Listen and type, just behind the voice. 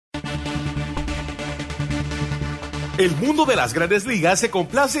El mundo de las grandes ligas se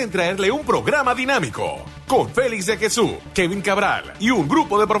complace en traerle un programa dinámico, con Félix de Jesús, Kevin Cabral y un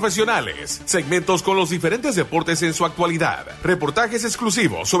grupo de profesionales. Segmentos con los diferentes deportes en su actualidad, reportajes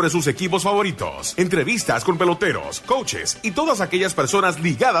exclusivos sobre sus equipos favoritos, entrevistas con peloteros, coaches y todas aquellas personas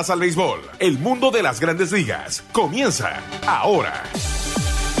ligadas al béisbol. El mundo de las grandes ligas comienza ahora.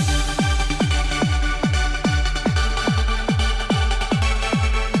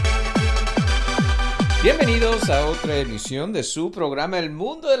 Bienvenidos a otra emisión de su programa El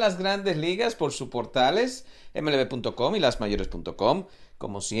Mundo de las Grandes Ligas por sus portales mlb.com y lasmayores.com.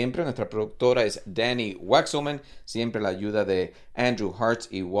 Como siempre, nuestra productora es Danny Waxelman, siempre la ayuda de Andrew Hartz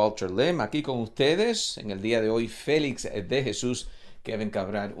y Walter Lim. Aquí con ustedes en el día de hoy, Félix de Jesús, Kevin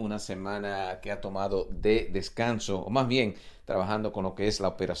Cabral, una semana que ha tomado de descanso, o más bien trabajando con lo que es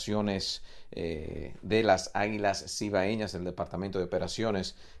las operaciones de las Águilas Cibaeñas, el Departamento de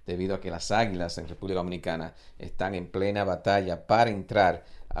Operaciones, debido a que las Águilas en República Dominicana están en plena batalla para entrar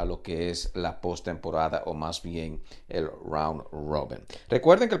a lo que es la postemporada, o más bien el round robin.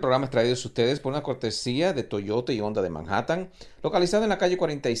 Recuerden que el programa es traído a ustedes por una cortesía de Toyota y Honda de Manhattan, localizado en la calle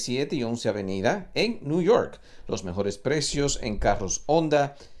 47 y 11 Avenida en New York. Los mejores precios en carros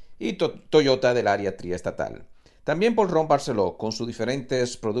Honda y Toyota del área triestatal. También por Ron Barceló, con sus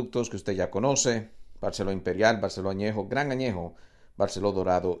diferentes productos que usted ya conoce: Barceló Imperial, Barceló Añejo, Gran Añejo, Barceló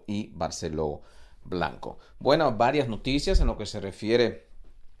Dorado y Barceló Blanco. Bueno, varias noticias en lo que se refiere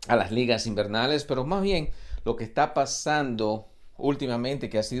a las ligas invernales, pero más bien lo que está pasando últimamente,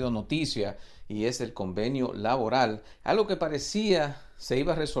 que ha sido noticia, y es el convenio laboral, algo que parecía se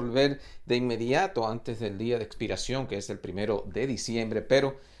iba a resolver de inmediato antes del día de expiración, que es el 1 de diciembre,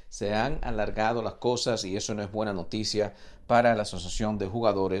 pero se han alargado las cosas y eso no es buena noticia para la asociación de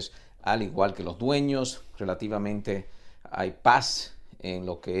jugadores, al igual que los dueños. Relativamente hay paz en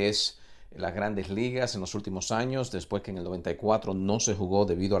lo que es las grandes ligas en los últimos años, después que en el 94 no se jugó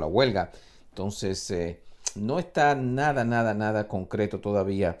debido a la huelga. Entonces no está nada concreto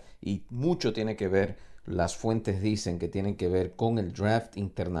todavía, y mucho tiene que ver, las fuentes dicen que tienen que ver con el draft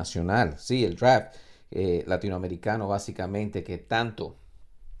internacional. Sí, el draft latinoamericano, básicamente, que tanto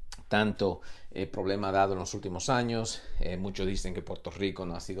problema ha dado en los últimos años. Muchos dicen que Puerto Rico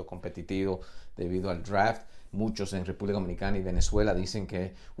no ha sido competitivo debido al draft. Muchos en República Dominicana y Venezuela dicen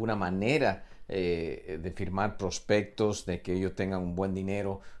que una manera de firmar prospectos, de que ellos tengan un buen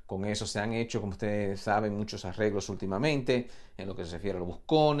dinero con eso. Se han hecho, como ustedes saben, muchos arreglos últimamente en lo que se refiere a los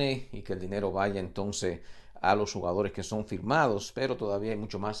buscones, y que el dinero vaya entonces a los jugadores que son firmados, pero todavía hay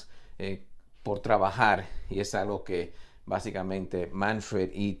mucho más por trabajar, y es algo que básicamente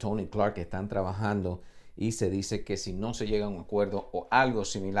Manfred y Tony Clark están trabajando, y se dice que si no se llega a un acuerdo o algo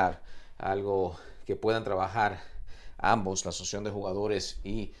similar, algo que puedan trabajar ambos, la asociación de jugadores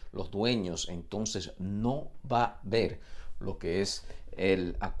y los dueños, entonces no va a haber lo que es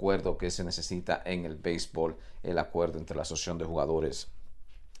el acuerdo que se necesita en el béisbol, el acuerdo entre la asociación de jugadores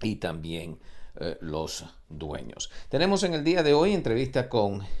y también los dueños. Tenemos en el día de hoy entrevista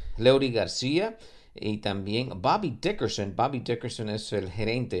con Leury García y también Bobby Dickerson. Bobby Dickerson es el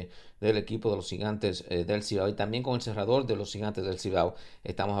gerente del equipo de los Gigantes del Cibao, y también con el cerrador de los Gigantes del Cibao.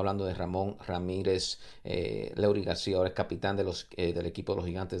 Estamos hablando de Ramón Ramírez. Leury García ahora es capitán de del equipo de los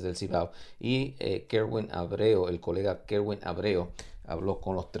Gigantes del Cibao, y Kerwin Abreu, el colega Kerwin Abreu, habló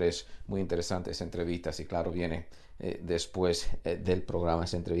con los tres. Muy interesantes entrevistas, y claro, viene después del programa.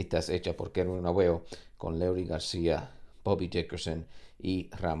 Esa entrevista es hecha por Kerwin Abreu con Leury García, Bobby Dickerson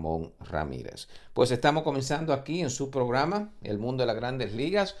y Ramón Ramírez. Pues estamos comenzando aquí en su programa El Mundo de las Grandes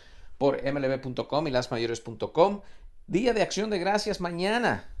Ligas por mlb.com y lasmayores.com. Día de Acción de Gracias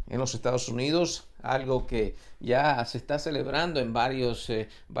mañana en los Estados Unidos, algo que ya se está celebrando en varias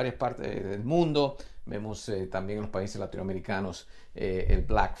partes del mundo. Vemos también en los países latinoamericanos el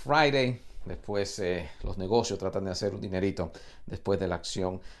Black Friday. Después los negocios tratan de hacer un dinerito después de la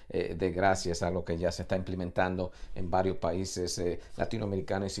acción de gracias, algo que ya se está implementando en varios países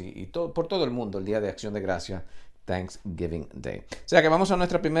latinoamericanos y por todo el mundo, el Día de Acción de Gracias, Thanksgiving Day. O sea que vamos a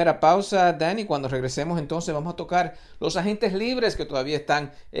nuestra primera pausa, Danny. Cuando regresemos entonces vamos a tocar los agentes libres que todavía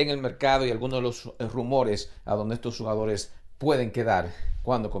están en el mercado y algunos de los rumores a donde estos jugadores pueden quedar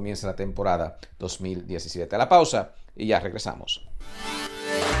cuando comience la temporada 2017. A la pausa y ya regresamos.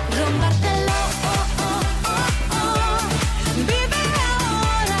 Rompártelo, vive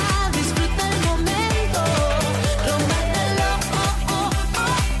ahora, disfruta el momento. Rompártelo,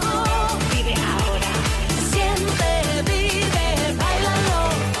 vive ahora, siente, vive, bailalo.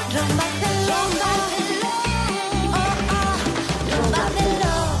 Rompártelo,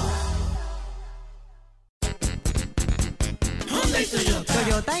 rompártelo. Honda y Toyota.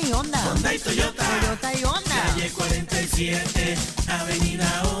 Toyota y Honda. Honda y Toyota. Toyota y Honda. Calle 47,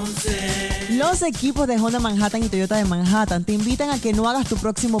 Avenida 11. Los equipos de Honda Manhattan y Toyota de Manhattan te invitan a que no hagas tu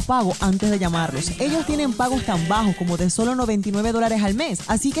próximo pago antes de llamarlos. Ellos tienen pagos tan bajos como de solo $99 al mes,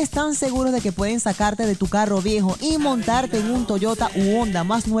 así que están seguros de que pueden sacarte de tu carro viejo y montarte en un Toyota u Honda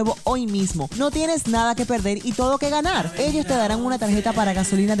más nuevo hoy mismo. No tienes nada que perder y todo que ganar. Ellos te darán una tarjeta para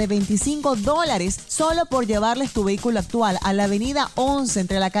gasolina de $25 solo por llevarles tu vehículo actual a la Avenida 11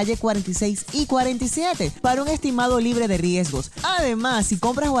 entre la calle 46 y 47 para un estimado libre de riesgos. Además, si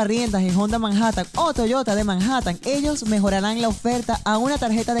compras o arriendas en Honda Manhattan o Toyota de Manhattan, ellos mejorarán la oferta a una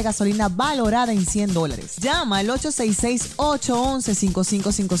tarjeta de gasolina valorada en $100. Llama al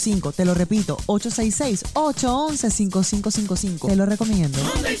 866-811-5555. Te lo repito, 866-811-5555. Te lo recomiendo.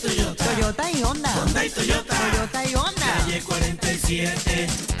 Honda y Toyota. Toyota y Honda. Honda y Toyota. Toyota y Honda. Calle 47,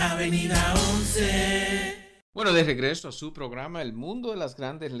 Avenida 11. Bueno, de regreso a su programa El Mundo de las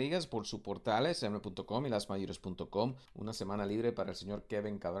Grandes Ligas por su portales m.com y lasmayores.com. Una semana libre para el señor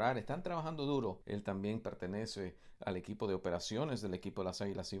Kevin Cabral. Están trabajando duro. Él también pertenece al equipo de operaciones del equipo de las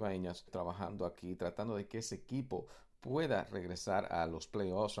Águilas Ibaeñas, trabajando aquí, tratando de que ese equipo pueda regresar a los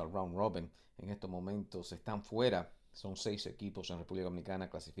playoffs, al round robin. En estos momentos están fuera. Son 6 equipos en República Dominicana,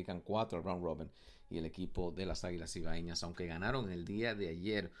 clasifican 4 al round robin, y el equipo de las Águilas Ibaeñas, aunque ganaron el día de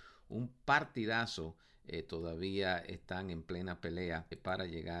ayer un partidazo, todavía están en plena pelea para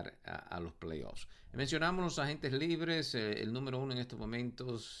llegar a los playoffs. Mencionamos los agentes libres, el número 1 en estos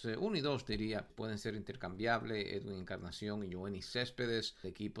momentos, 1 y 2 diría, pueden ser intercambiables, Edwin Encarnación y Yoenis Céspedes. El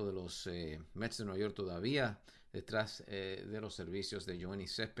equipo de los Mets de Nueva York todavía detrás de los servicios de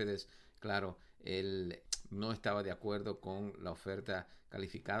Yoenis Céspedes. Claro, él no estaba de acuerdo con la oferta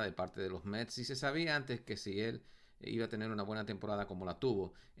calificada de parte de los Mets y se sabía antes que si él iba a tener una buena temporada como la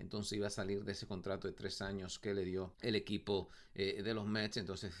tuvo, entonces iba a salir de ese contrato de 3 años que le dio el equipo de los Mets.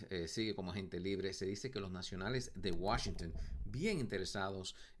 Entonces sigue como agente libre. Se dice que los Nacionales de Washington bien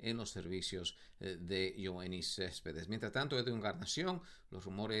interesados en los servicios de Yoenis Céspedes. Mientras tanto, Edwin Encarnación, los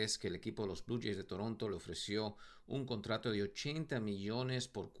rumores es que el equipo de los Blue Jays de Toronto le ofreció un contrato de $80 millones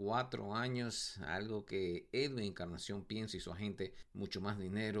por 4 años, algo que Edwin Encarnación piensa, y su agente mucho más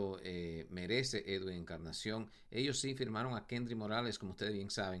dinero merece Edwin Encarnación. Ellos sí firmaron a Kendry Morales, como ustedes bien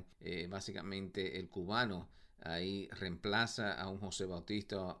saben, básicamente el cubano. Ahí reemplaza a un José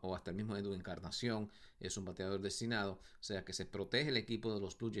Bautista o hasta el mismo Edwin Encarnación. Es un bateador destinado. O sea que se protege el equipo de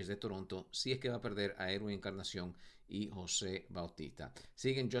los Blue Jays de Toronto si es que va a perder a Edwin Encarnación y José Bautista.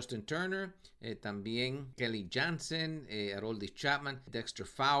 Siguen Justin Turner, también Kelly Jansen, Aroldis Chapman, Dexter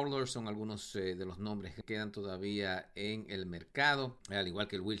Fowler. Son algunos de los nombres que quedan todavía en el mercado. Al igual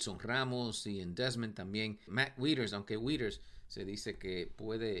que el Wilson Ramos y en Desmond también. Matt Wieters, aunque Wieters se dice que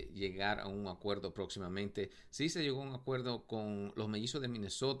puede llegar a un acuerdo próximamente. Sí se llegó a un acuerdo con los Mellizos de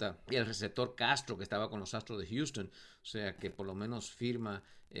Minnesota y el receptor Castro, que estaba con los Astros de Houston. O sea que por lo menos firma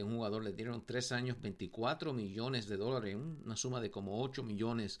un jugador. Le dieron 3 años, $24 millones, una suma de como 8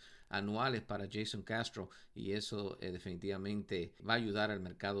 millones anuales para Jason Castro, y eso definitivamente va a ayudar al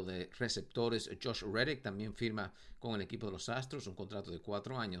mercado de receptores. Josh Reddick también firma con el equipo de los Astros un contrato de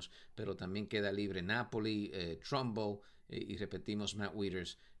 4 años, pero también queda libre Napoli, Trumbo, y repetimos Matt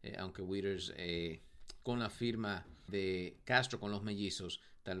Wieters, aunque Wieters con la firma de Castro con los Mellizos,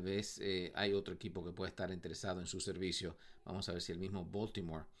 tal vez hay otro equipo que puede estar interesado en su servicio. Vamos a ver si el mismo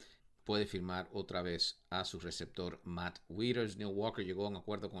Baltimore puede firmar otra vez a su receptor Matt Wieters. Neil Walker llegó a un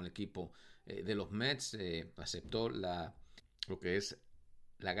acuerdo con el equipo de los Mets, aceptó lo que es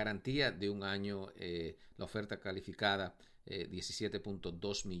la garantía de un año, la oferta calificada,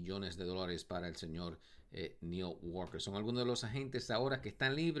 $17.2 millones para el señor Neil Walker. Son algunos de los agentes ahora que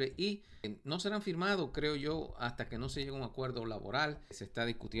están libres y no serán firmados, creo yo, hasta que no se llegue a un acuerdo laboral. Se está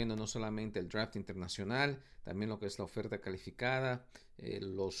discutiendo no solamente el draft internacional, también lo que es la oferta calificada.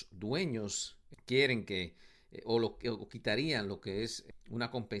 Los dueños quieren que o quitarían lo que es una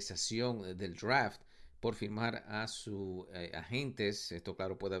compensación del draft por firmar a sus agentes. Esto,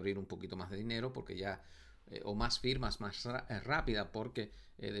 claro, puede abrir un poquito más de dinero porque ya o más firmas más rápida, porque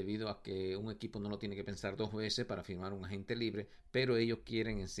debido a que un equipo no lo tiene que pensar 2 veces para firmar un agente libre, pero ellos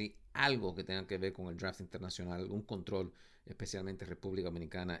quieren en sí algo que tenga que ver con el draft internacional, algún control, especialmente República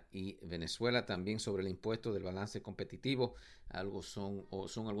Dominicana y Venezuela. También sobre el impuesto del balance competitivo, son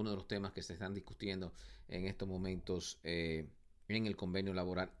algunos de los temas que se están discutiendo en estos momentos en el convenio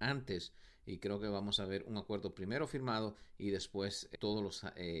laboral antes, y creo que vamos a ver un acuerdo primero firmado y después todos los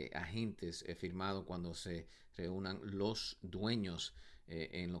agentes firmados cuando se reúnan los dueños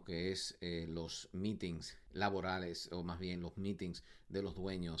en lo que es los meetings laborales, o más bien los meetings de los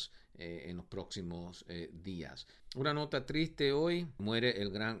dueños en los próximos días. Una nota triste hoy: muere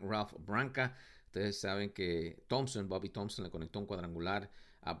el gran Ralph Branca, Ustedes saben que Bobby Thompson le conectó un cuadrangular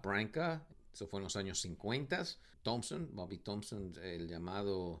a Branca. Eso fue en los años 50. Bobby Thompson, el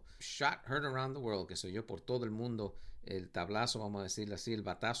llamado shot heard around the world, que se oyó por todo el mundo. El tablazo, vamos a decirlo así, el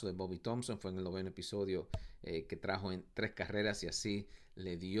batazo de Bobby Thompson fue en el 9º episodio que trajo en 3 carreras y así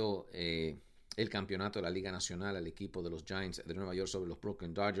le dio el campeonato de la Liga Nacional al equipo de los Giants de Nueva York sobre los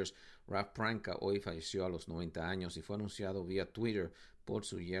Brooklyn Dodgers. Ralph Branca hoy falleció a los 90 años y fue anunciado vía Twitter por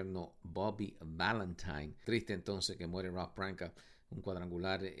su yerno Bobby Valentine. Triste entonces que muere Ralph Branca, un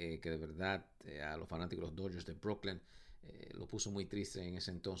cuadrangular que de verdad a los fanáticos de los Dodgers de Brooklyn lo puso muy triste en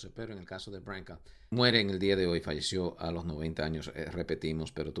ese entonces, pero en el caso de Branca muere en el día de hoy, falleció a los 90 años,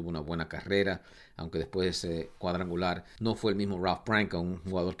 repetimos, pero tuvo una buena carrera, aunque después de ese cuadrangular no fue el mismo Ralph Branca, un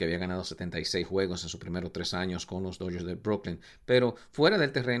jugador que había ganado 76 juegos en sus primeros 3 años con los Dodgers de Brooklyn, pero fuera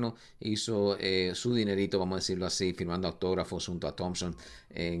del terreno hizo su dinerito, vamos a decirlo así, firmando autógrafos junto a Thompson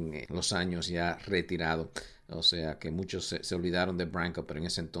en los años ya retirado. O sea que muchos se olvidaron de Branca, pero en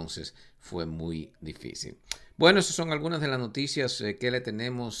ese entonces fue muy difícil. Bueno, esas son algunas de las noticias que le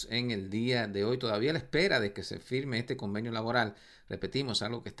tenemos en el día de hoy. Todavía a la espera de que se firme este convenio laboral. Repetimos,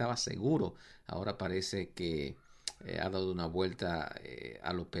 algo que estaba seguro. Ahora parece que ha dado una vuelta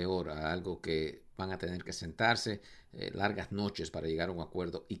a lo peor, a algo que van a tener que sentarse largas noches para llegar a un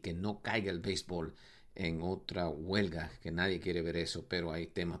acuerdo y que no caiga el béisbol en otra huelga, que nadie quiere ver eso, pero hay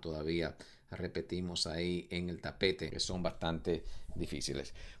temas todavía, repetimos, ahí en el tapete que son bastante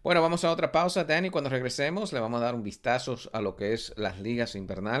difíciles. Bueno, vamos a otra pausa, Danny. Cuando regresemos le vamos a dar un vistazo a lo que es las ligas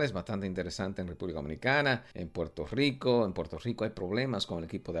invernales, bastante interesante en República Dominicana, en Puerto Rico. En Puerto Rico hay problemas con el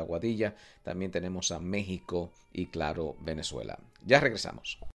equipo de Aguadilla. También tenemos a México y, claro, Venezuela. Ya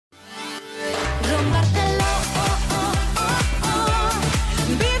regresamos. Rómpatelo,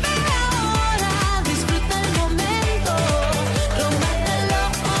 vive ahora, disfruta el momento. Rómpatelo,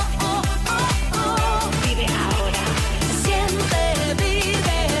 vive ahora. Siente,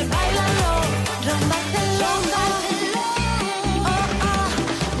 vive, báilalo. Rómpatelo,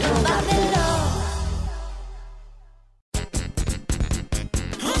 rómpatelo.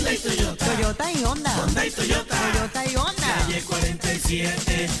 Honda y Toyota. Toyota y Honda. Honda y Toyota. Toyota y Honda. Calle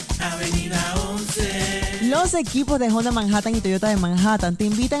 47, Avenida 11. Los equipos de Honda Manhattan y Toyota de Manhattan te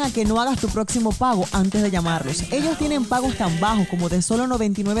invitan a que no hagas tu próximo pago antes de llamarlos. Ellos tienen pagos tan bajos como de solo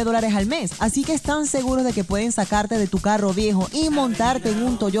 $99 al mes, así que están seguros de que pueden sacarte de tu carro viejo y montarte en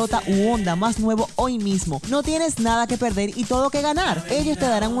un Toyota u Honda más nuevo hoy mismo. No tienes nada que perder y todo que ganar. Ellos te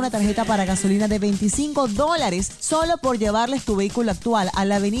darán una tarjeta para gasolina de $25 solo por llevarles tu vehículo actual a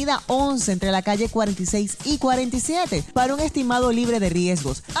la avenida 11 entre la calle 46 y 47 para un estimado libre de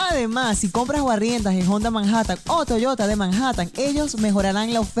riesgos. Además, si compras o arriendas en Honda Manhattan o Toyota de Manhattan, ellos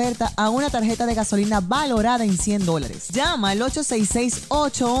mejorarán la oferta a una tarjeta de gasolina valorada en $100. Llama al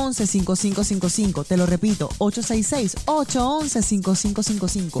 866-811-5555. Te lo repito,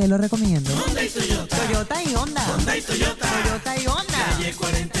 866-811-5555. Te lo recomiendo. Honda y Toyota. Toyota y Honda. Honda y Toyota. Toyota y Honda. Calle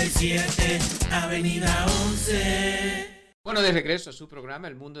 47, Avenida 11. Bueno, de regreso a su programa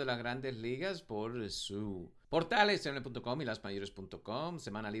El Mundo de las Grandes Ligas por su portales CNL.com y lasmayores.com.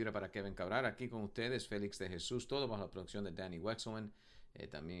 Semana libre para Kevin Cabral. Aquí con ustedes Félix de Jesús, todo bajo la producción de Danny Wexelman,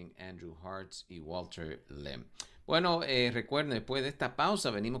 también Andrew Hartz y Walter Lem. Bueno, recuerden, después de esta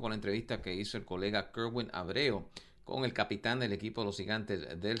pausa venimos con la entrevista que hizo el colega Kerwin Abreu con el capitán del equipo de los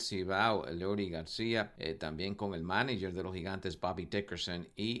Gigantes del Cibao, Leody García, también con el manager de los Gigantes, Bobby Dickerson,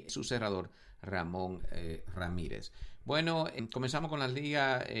 y su cerrador, Ramón Ramírez. Bueno, comenzamos con la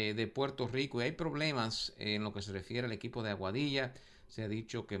Liga de Puerto Rico y hay problemas en lo que se refiere al equipo de Aguadilla. Se ha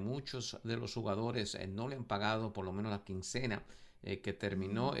dicho que muchos de los jugadores no le han pagado por lo menos la quincena que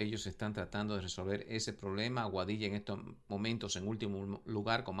terminó. Ellos están tratando de resolver ese problema. Aguadilla en estos momentos en último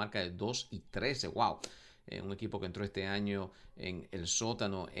lugar con marca de 2-13. ¡Wow! Un equipo que entró este año en el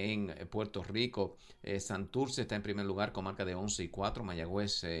sótano en Puerto Rico. Santurce está en primer lugar con marca de 11-4.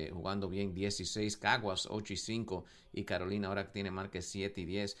 Mayagüez jugando bien 16. Caguas 8-5. Y Carolina ahora tiene marca de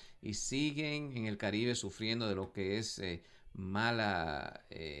 7-10. Y siguen en el Caribe sufriendo de lo que es mala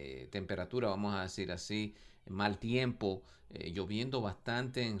temperatura, vamos a decir así, mal tiempo. Lloviendo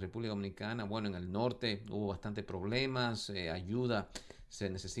bastante en República Dominicana. Bueno, en el norte hubo bastantes problemas. Ayuda se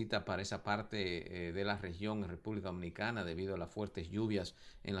necesita para esa parte de la región en República Dominicana debido a las fuertes lluvias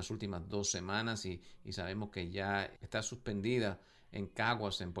en las últimas 2 semanas y sabemos que ya está suspendida en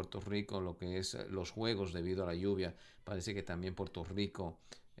Caguas, en Puerto Rico, lo que es los juegos debido a la lluvia. Parece que también Puerto Rico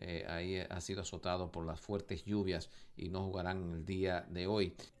ahí ha sido azotado por las fuertes lluvias y no jugarán el día de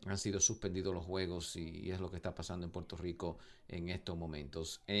hoy. Han sido suspendidos los juegos y es lo que está pasando en Puerto Rico en estos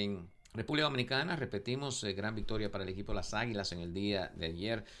momentos. En República Dominicana, repetimos, gran victoria para el equipo de las Águilas en el día de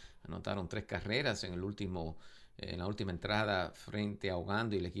ayer, Anotaron 3 carreras en la última entrada frente a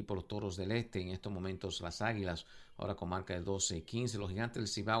Ogando y el equipo de los Toros del Este. En estos momentos las Águilas ahora con marca de 12-15. Los Gigantes del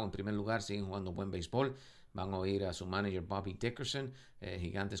Cibao en primer lugar siguen jugando buen béisbol. Van a oír a su manager Bobby Dickerson.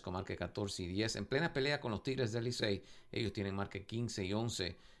 Gigantes con marca de 14-10. En plena pelea con los Tigres del Licey. Ellos tienen marca de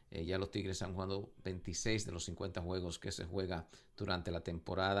 15-11. Ya los Tigres han jugado 26 de los 50 juegos que se juega durante la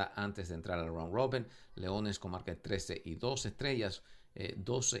temporada antes de entrar al round robin. Leones con marca de 13-2. Estrellas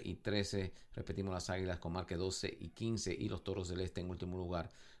 12-13. Repetimos, las Águilas con marca de 12-15. Y los Toros del Este en último lugar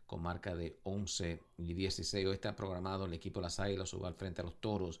con marca de 11-16. Hoy está programado el equipo de las Águilas jugar frente a los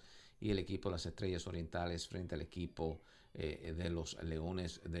Toros y el equipo de las Estrellas Orientales frente al equipo de los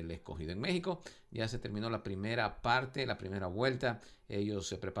Leones del Escogido. En México ya se terminó la primera parte, la primera vuelta. Ellos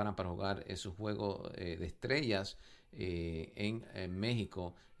se preparan para jugar su juego de estrellas en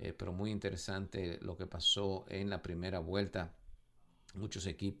México, pero muy interesante lo que pasó en la primera vuelta. Muchos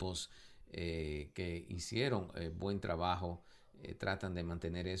equipos que hicieron buen trabajo tratan de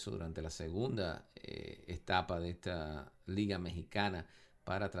mantener eso durante la segunda etapa de esta Liga Mexicana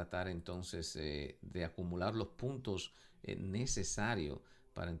para tratar entonces de acumular los puntos necesarios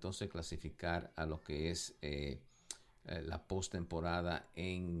para entonces clasificar a lo que es la postemporada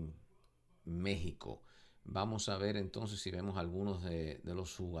en México. Vamos a ver entonces si vemos algunos de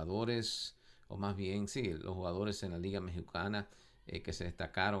los jugadores, o más bien, sí, los jugadores en la Liga Mexicana que se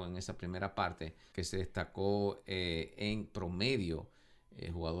destacaron en esa primera parte, que se destacó en promedio.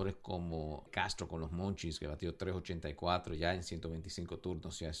 Jugadores como Castro con los Monchis, que batió 3.84 ya en 125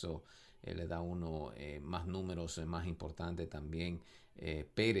 turnos, ya eso le da uno más números más importantes también.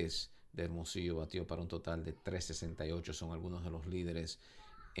 Pérez de Hermosillo batió para un total de 3.68, son algunos de los líderes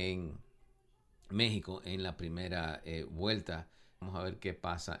en México en la primera vuelta. Vamos a ver qué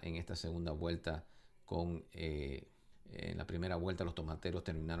pasa en esta segunda vuelta. En la primera vuelta los tomateros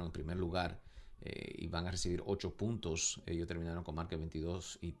terminaron en primer lugar y van a recibir 8 puntos. Ellos terminaron con marca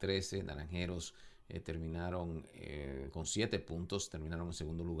 22-13. Naranjeros terminaron con 7 puntos, terminaron en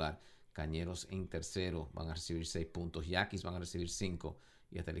segundo lugar. Cañeros en tercero van a recibir 6 puntos. Yaquis van a recibir 5.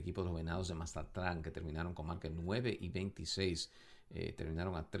 Y hasta el equipo de los Venados de Mazatlán, que terminaron con marca 9-26,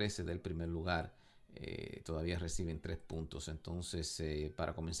 terminaron a 13 del primer lugar. Todavía reciben 3 puntos. Entonces,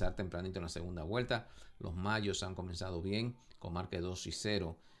 para comenzar tempranito en la segunda vuelta, los Mayos han comenzado bien con marca de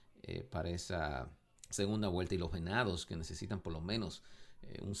 2-0 para esa segunda vuelta, y los Venados, que necesitan por lo menos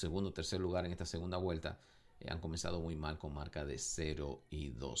un segundo o tercer lugar en esta segunda vuelta, han comenzado muy mal con marca de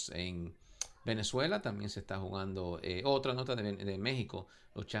 0-2. En Venezuela también se está jugando otra nota de México.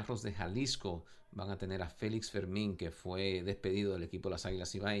 Los Charros de Jalisco van a tener a Félix Fermín, que fue despedido del equipo de las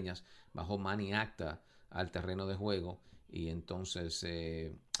Águilas Ibaeñas. Bajó Manny Acta al terreno de juego y entonces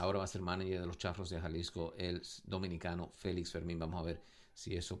ahora va a ser manager de los Charros de Jalisco el dominicano Félix Fermín. Vamos a ver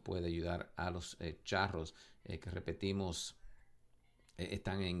si eso puede ayudar a los Charros, que repetimos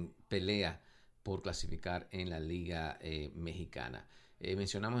están en pelea por clasificar en la Liga Mexicana.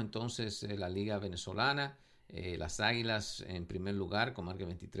 Mencionamos entonces la Liga Venezolana. Las Águilas en primer lugar con marca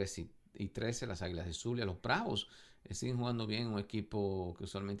 23-13, las Águilas de Zulia. Los Bravos siguen jugando bien, un equipo que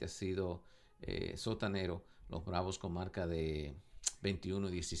usualmente ha sido sotanero. Los Bravos con marca de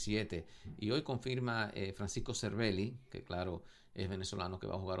 21-17. Y hoy confirma Francisco Cervelli, que claro es venezolano, que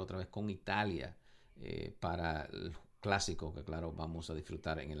va a jugar otra vez con Italia para el clásico que claro vamos a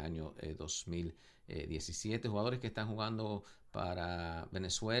disfrutar en el año 2017. Jugadores que están jugando para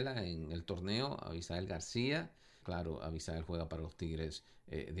Venezuela en el torneo: Abisael García, claro, Abisael juega para los Tigres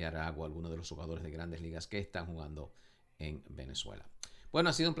de Aragua, algunos de los jugadores de Grandes Ligas que están jugando en Venezuela. Bueno,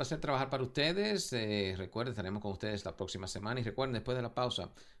 ha sido un placer trabajar para ustedes. Recuerden, estaremos con ustedes la próxima semana, y recuerden, después de la pausa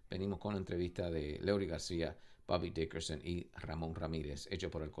venimos con la entrevista de Leury García, Bobby Dickerson y Ramón Ramírez, hecho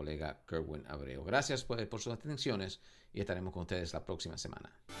por el colega Kerwin Abreu. Gracias por sus atenciones y estaremos con ustedes la próxima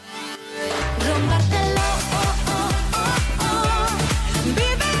semana. Rompártelo,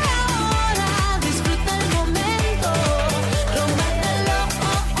 vive ahora, disfruta el momento. Rompártelo,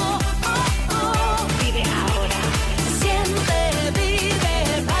 vive ahora, siente,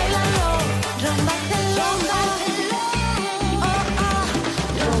 vive, bailalo. Rompártelo,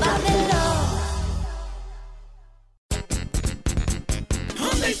 rompártelo.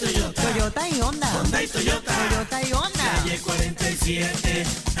 Honda y Toyota. Toyota y Honda. Honda y Toyota. Toyota y Honda. Calle 47,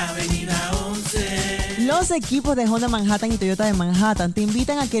 Avenida 11. Los equipos de Honda Manhattan y Toyota de Manhattan te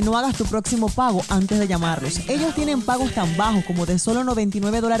invitan a que no hagas tu próximo pago antes de llamarlos. Ellos tienen pagos tan bajos como de solo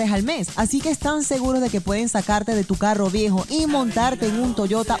 $99 al mes, así que están seguros de que pueden sacarte de tu carro viejo y montarte en un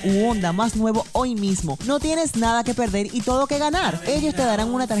Toyota u Honda más nuevo hoy mismo. No tienes nada que perder y todo que ganar. Ellos te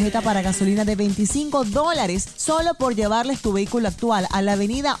darán una tarjeta para gasolina de $25 solo por llevarles tu vehículo actual a la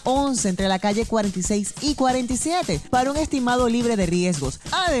avenida Avenida 11 entre la calle 46 y 47 para un estimado libre de riesgos.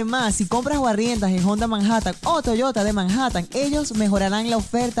 Además, si compras o arriendas en Honda Manhattan o Toyota de Manhattan, ellos mejorarán la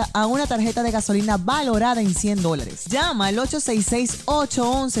oferta a una tarjeta de gasolina valorada en $100. Llama al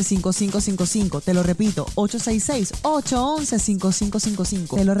 866-811-5555. Te lo repito,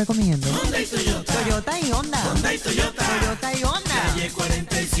 866-811-5555. Te lo recomiendo. Honda y Toyota. Toyota y Honda. Honda y Toyota. Toyota y Honda. Calle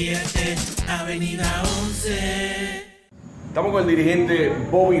 47, Avenida 11. Estamos con el dirigente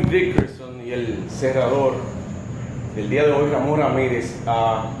Bobby Dickerson y el cerrador del día de hoy, Ramón Ramírez.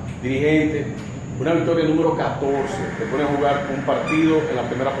 Dirigente, una victoria número 14. Te pone a jugar un partido en la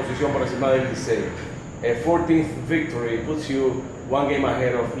primera posición por encima del Licey. A 14th victory puts you one game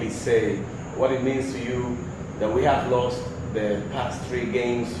ahead of Licey. What it means to you that we have lost the past 3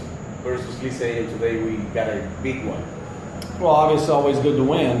 games versus Licey, and today we got a big one. Well, obviously, always good to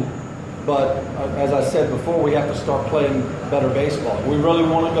win, but as I said before, we have to start playing better baseball. We really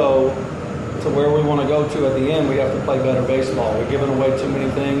want to go to where we want to go to at the end. We have to play better baseball. We're giving away too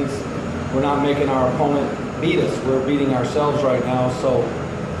many things. We're not making our opponent beat us. We're beating ourselves right now. So,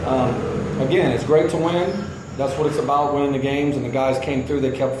 again, it's great to win. That's what it's about, winning the games. And the guys came through.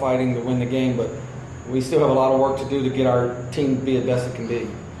 They kept fighting to win the game, but we still have a lot of work to do to get our team to be the best it can be.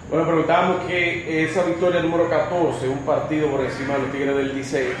 Bueno, preguntamos que esa victoria número 14, un partido por encima de los Tigres del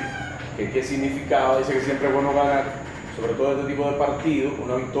Licey, qué significaba. Dice que siempre es bueno ganar, sobre todo este tipo de partidos,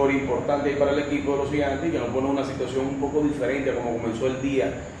 una victoria importante ahí para el equipo de los Gigantes y que nos pone en una situación un poco diferente a como comenzó el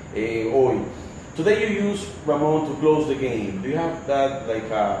día hoy. Today you use Ramon to close the game. Do you have that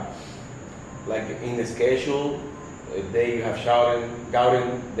like in the schedule? A day you have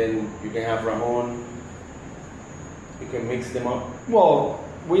Gowden, then you can have Ramon. You can mix them up. Well,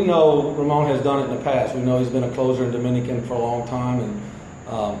 we know Ramon has done it in the past. We know he's been a closer in Dominican for a long time, and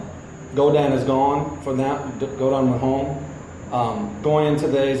Godin is gone for that. Godin went home. Going into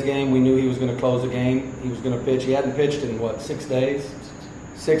today's game, we knew he was going to close the game. He was going to pitch. He hadn't pitched in, 6 days?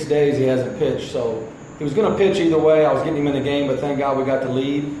 6 days he hasn't pitched. So he was going to pitch either way. I was getting him in the game, but thank God we got the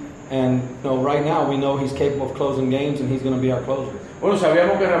lead. And right now we know he's capable of closing games, and he's going to be our closer. Bueno,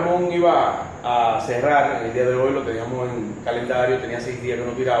 sabíamos que Ramón iba a cerrar en el día de hoy, lo teníamos en calendario, tenía 6 días que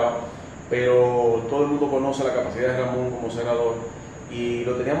no tiraba, pero todo el mundo conoce la capacidad de Ramón como cerrador y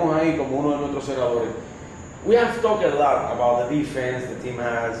lo teníamos ahí como uno de nuestros cerradores. We have talked a lot about the defense the team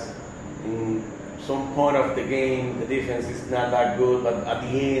has. In some point of the game, the defense is not that good, but at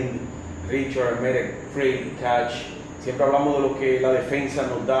the end, Richard made a great catch. Siempre hablamos de lo que la defensa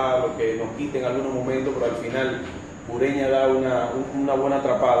nos da, lo que nos quita en algunos momentos, pero al final Ureña da una buena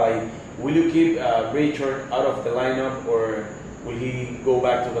atrapada ahí. Will you keep Richard out of the lineup, or will he go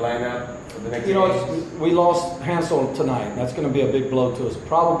back to the lineup for the next games? We lost Hansel tonight. That's going to be a big blow to us,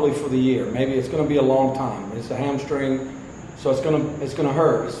 probably for the year. Maybe it's going to be a long time. It's a hamstring, so it's going to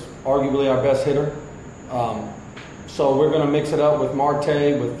hurt. It's arguably our best hitter. So we're going to mix it up with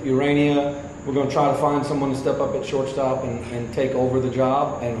Marte, with Urania. We're going to try to find someone to step up at shortstop and take over the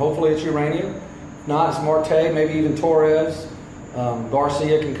job, and hopefully it's Urania. If not, it's Marte, maybe even Torres.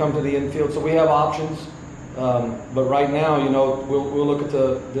 Garcia can come to the infield, so we have options. But right now, we'll look at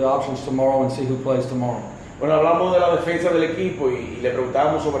the options tomorrow and see who plays tomorrow. Bueno, hablamos de la defensa del equipo y le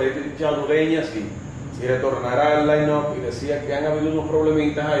preguntamos sobre Richard Ureña si retornará al line-up, y decía que han habido unos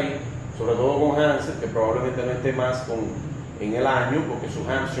problemitas ahí, sobre todo con Hansel, que probablemente no esté más en el año porque su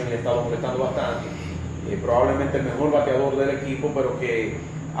hamstring le está molestando bastante. Probablemente el mejor bateador del equipo, pero que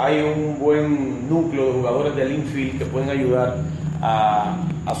hay un buen núcleo de jugadores del infield que pueden ayudar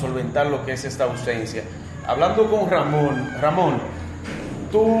a solventar lo que es esta ausencia. Hablando con Ramón,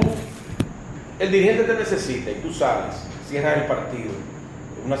 el dirigente te necesita y tú sales, cierras el partido.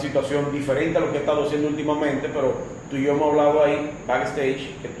 Una situación diferente a lo que he estado haciendo últimamente, pero tú y yo hemos hablado ahí, backstage,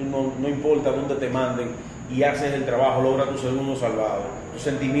 que tú no importa dónde te manden y haces el trabajo, logras tu segundo salvado. Tu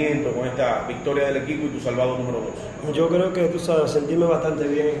sentimiento con esta victoria del equipo y tu salvado número 2. Yo creo que, tú sabes, sentirme bastante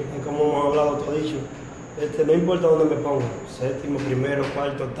bien, como hemos hablado, todo dicho. No importa dónde me ponga, séptimo, primero,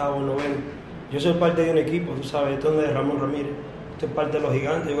 cuarto, octavo, noveno. Yo soy parte de un equipo, tú sabes, esto no es Ramón Ramírez, esto es parte de los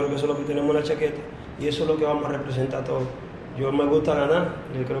Gigantes. Yo creo que eso es lo que tenemos en la chaqueta y eso es lo que vamos a representar todos. Yo me gusta ganar,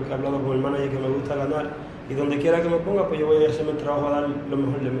 yo creo que he hablado con el manager que me gusta ganar y donde quiera que me ponga, pues yo voy a hacerme el trabajo a dar lo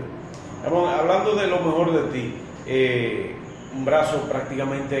mejor de mí. Ramón, hablando de lo mejor de ti, un brazo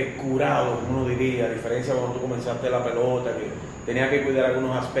prácticamente curado, como uno diría, a diferencia de cuando tú comenzaste la pelota, que tenía que cuidar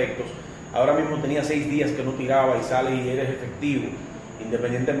algunos aspectos. Ahora mismo tenía 6 días que no tiraba y sale y eres efectivo,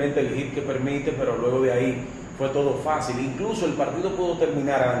 independientemente del hit que permite, pero luego de ahí fue todo fácil. Incluso el partido pudo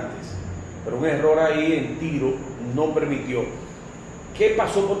terminar antes, pero un error ahí en tiro no permitió. ¿Qué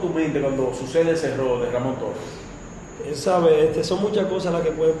pasó por tu mente cuando sucede ese error de Ramón Torres? Él sabe, son muchas cosas las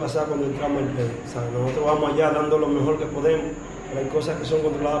que pueden pasar cuando entramos al play. ¿Sabe? Nosotros vamos allá dando lo mejor que podemos, pero hay cosas que son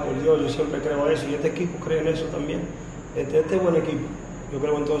controladas por Dios. Yo siempre creo eso y este equipo cree en eso también. Este es buen equipo. Yo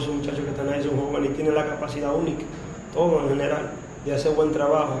creo en todos esos muchachos que están ahí, son jóvenes y tienen la capacidad única, todo en general, de hacer buen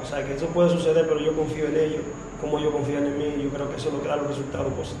trabajo. O sea, que eso puede suceder, pero yo confío en ellos, como ellos confían en mí. Yo creo que eso es lo que da los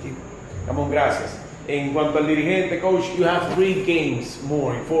resultados positivos. Ramón, gracias. En cuanto al dirigente, coach, you have 3 games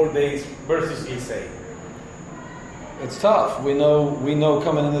more in 4 days versus Licey. It's tough. We know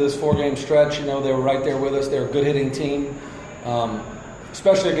coming into this 4-game stretch, they were right there with us. They're a good hitting team.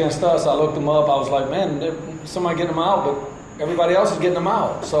 Especially against us, I looked them up. I was like, man, somebody getting them out, but everybody else is getting them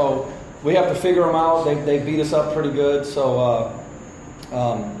out. So we have to figure them out. They beat us up pretty good. So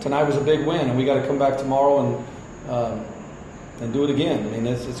tonight was a big win, and we got to come back tomorrow and do it again. I mean,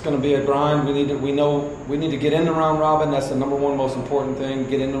 it's going to be a grind. We need to get in the round robin. That's the number one most important thing.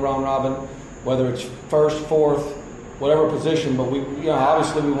 Get in the round robin, whether it's first, fourth, whatever position. But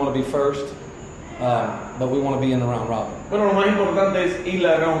obviously we want to be first. But we want to be in the round robin. Bueno, lo más importante es ir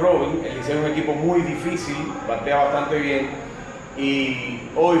al round robin. El Licey es un equipo muy difícil, batea bastante bien y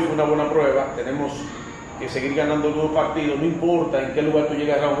hoy fue una buena prueba. Tenemos que seguir ganando los 2 partidos, no importa en qué lugar tú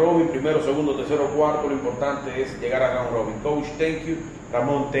llegas a round robin, primero, segundo, tercero, cuarto, lo importante es llegar a round robin. Coach, thank you.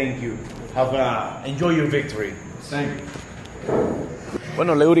 Ramón, thank you. Enjoy your victory. Thank you.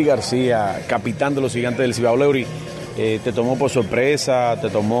 Bueno, Leury García, capitán de los Gigantes del Cibao. Leury, te tomó por sorpresa, te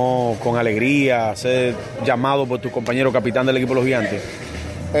tomó con alegría, ser llamado por tu compañero capitán del equipo de los Gigantes.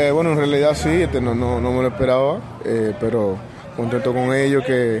 Bueno, en realidad sí, no me lo esperaba, pero contento con ellos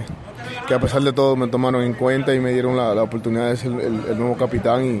que a pesar de todo me tomaron en cuenta y me dieron la oportunidad de ser el nuevo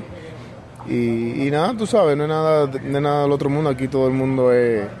capitán y nada, tú sabes, no es nada del otro mundo. Aquí todo el mundo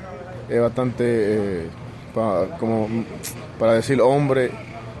es bastante, como para decir hombre,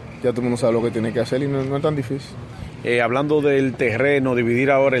 ya todo el mundo sabe lo que tiene que hacer y no es tan difícil. Hablando del terreno,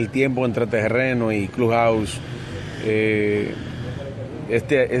 dividir ahora el tiempo entre terreno y clubhouse,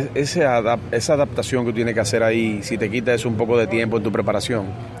 esa adaptación que tiene que hacer ahí, si te quita eso un poco de tiempo en tu preparación.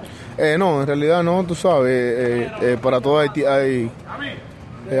 No, en realidad no, tú sabes, para todo hay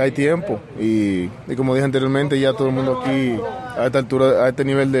tiempo y como dije anteriormente, ya todo el mundo aquí a esta altura, a este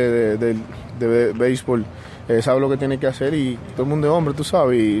nivel de béisbol, sabe lo que tiene que hacer y todo el mundo es hombre, tú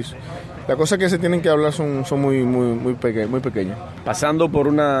sabes, y las cosas que se tienen que hablar son muy pequeñas. Pasando por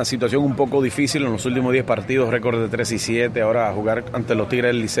una situación un poco difícil en los últimos 10 partidos, récord de 3-7, ahora jugar ante los Tigres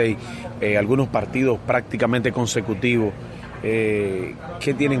del Licey, algunos partidos prácticamente consecutivos. ¿Qué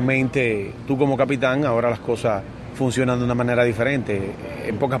tienes en mente tú como capitán? Ahora las cosas funcionan de una manera diferente.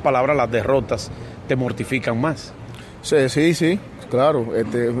 En pocas palabras, las derrotas te mortifican más. Sí, claro.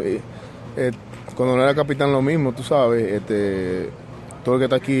 Cuando no era capitán lo mismo, tú sabes, todo el que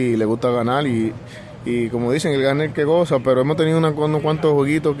está aquí le gusta ganar y como dicen, el gana el que goza, pero hemos tenido unos cuantos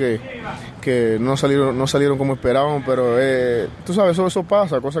jueguitos que no salieron como esperábamos, pero tú sabes, eso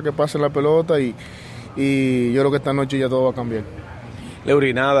pasa, cosas que pasan en la pelota y yo creo que esta noche ya todo va a cambiar.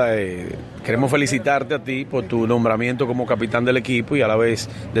 Leury, nada, queremos felicitarte a ti por tu nombramiento como capitán del equipo y a la vez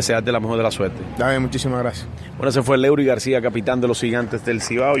desearte la mejor de la suerte. Dale, muchísimas gracias. Bueno, ese fue Leury García, capitán de los Gigantes del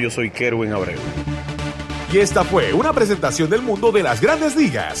Cibao. Yo soy Kerwin Abreu. Y esta fue una presentación del mundo de las Grandes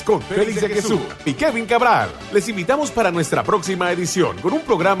Ligas con Félix de Jesús y Kevin Cabral. Les invitamos para nuestra próxima edición con un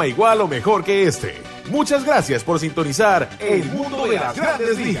programa igual o mejor que este. Muchas gracias por sintonizar El Mundo de las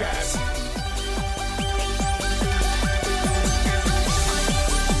Grandes Ligas.